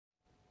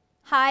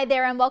Hi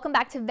there and welcome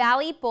back to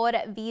Valley por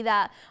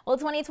Vida. Well,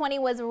 2020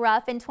 was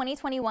rough and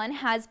 2021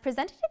 has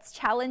presented its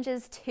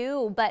challenges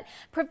too, but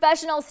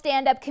professional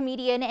stand-up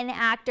comedian and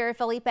actor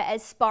Felipe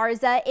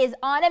Esparza is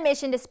on a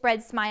mission to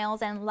spread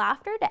smiles and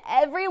laughter to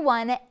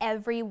everyone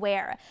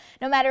everywhere.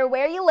 No matter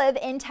where you live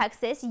in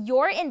Texas,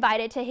 you're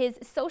invited to his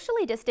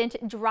socially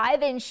distant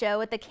drive-in show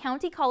at the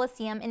County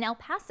Coliseum in El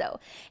Paso.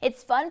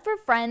 It's fun for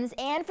friends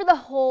and for the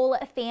whole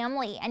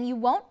family, and you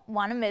won't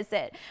want to miss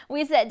it.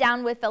 We sat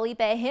down with Felipe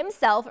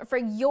himself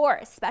for your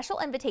special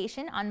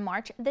invitation on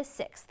March the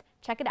 6th.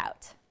 Check it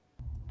out.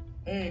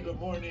 Hey, good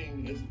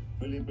morning. It's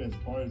Felipe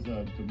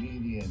Esparza,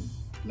 comedian,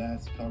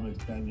 last comic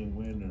standing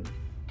winner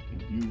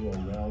if you were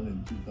around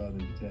in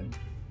 2010.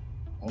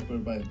 Hope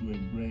everybody's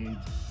doing great.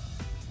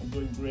 I'm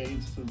doing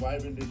great,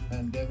 surviving this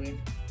pandemic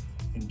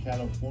in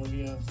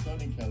California,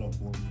 sunny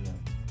California,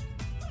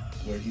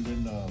 where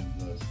even the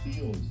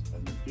seals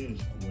and the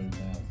fish are wearing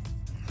masks.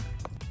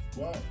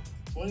 Well,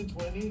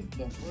 2020,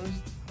 the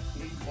first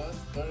 3 months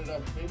started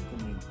out great for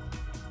me.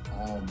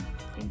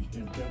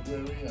 In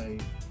February, I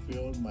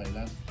filmed my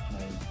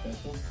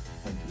special,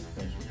 my two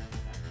specials,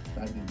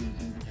 Bad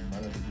Division and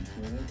Mala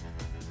Division,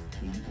 so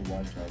you can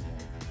watch out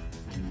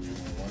if you really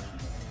want to watch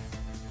them.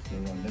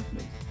 They're on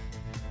Netflix.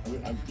 I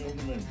filmed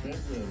them in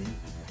February,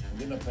 and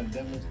then the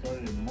pandemic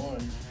started in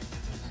March,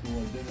 so I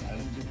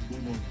didn't just do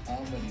no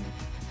comedy,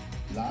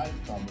 live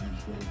comedy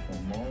shows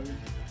from March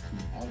to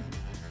August.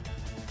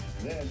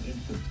 Then in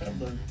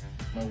September,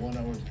 my 1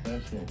 hour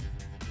special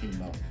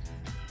came out.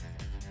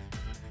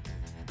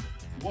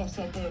 What's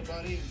up,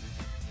 everybody?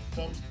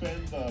 Come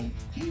spend the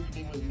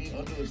evening with me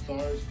under the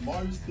stars,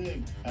 March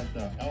 6th at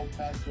the El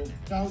Paso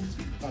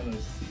County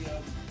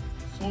Coliseum,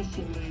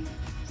 socially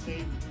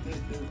safe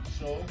distance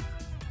show.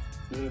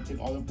 We're gonna take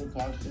all the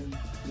precautions.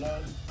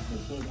 Plus, the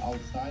show's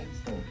outside,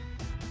 so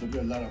there'll be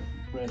a lot of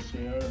fresh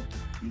air.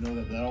 You know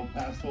that the El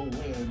Paso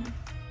wind,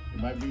 it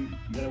might be, you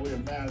gotta wear a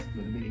mask,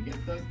 but it gets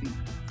dusty.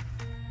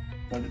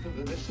 But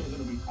this show's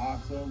gonna be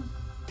awesome.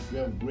 We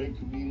have great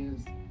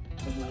comedians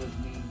coming with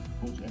me,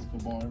 Coach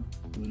Escobar,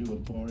 Rodrigo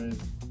Torres,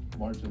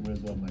 Martin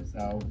Rizzo, and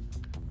myself.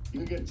 You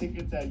can get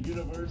tickets at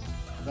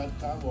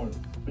universe.com or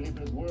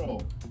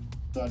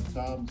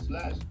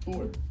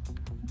felipesworld.com/tour.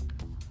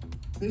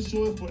 This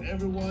show is for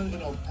everyone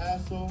in El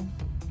Paso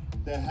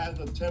that has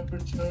a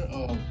temperature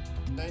of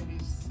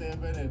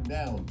 97 and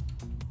down.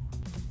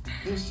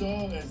 This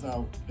show is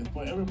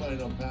for everybody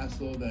in El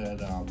Paso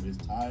that is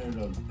tired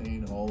of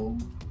staying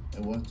home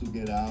and wants to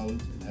get out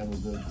and have a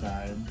good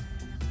time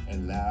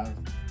and laugh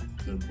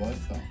their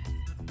butts off.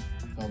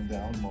 Come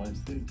down March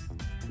 6th.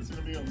 It's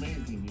gonna be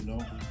amazing, you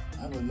know.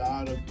 I have a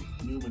lot of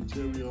new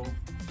material.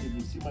 If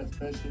you see my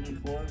special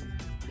before,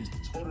 it's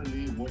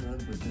totally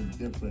 100%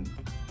 different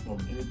from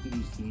anything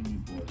you've seen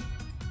before,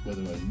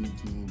 whether on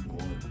YouTube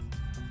or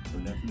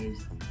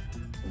Netflix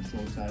or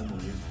Showtime or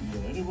HBO,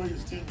 anywhere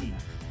you've seen me,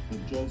 the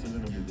jokes are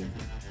gonna be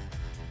different.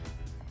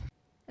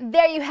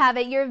 There you have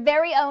it, your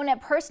very own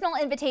personal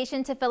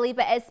invitation to Felipe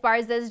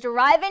Esparza's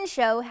drive-in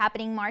show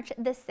happening March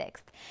the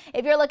 6th.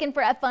 If you're looking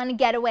for a fun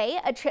getaway,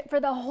 a trip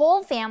for the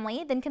whole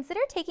family, then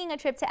consider taking a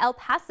trip to El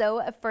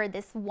Paso for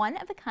this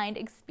one-of-a-kind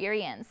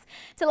experience.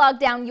 To log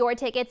down your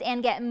tickets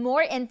and get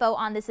more info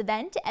on this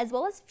event, as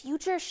well as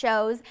future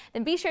shows,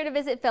 then be sure to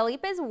visit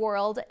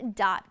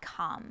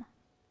felipesworld.com.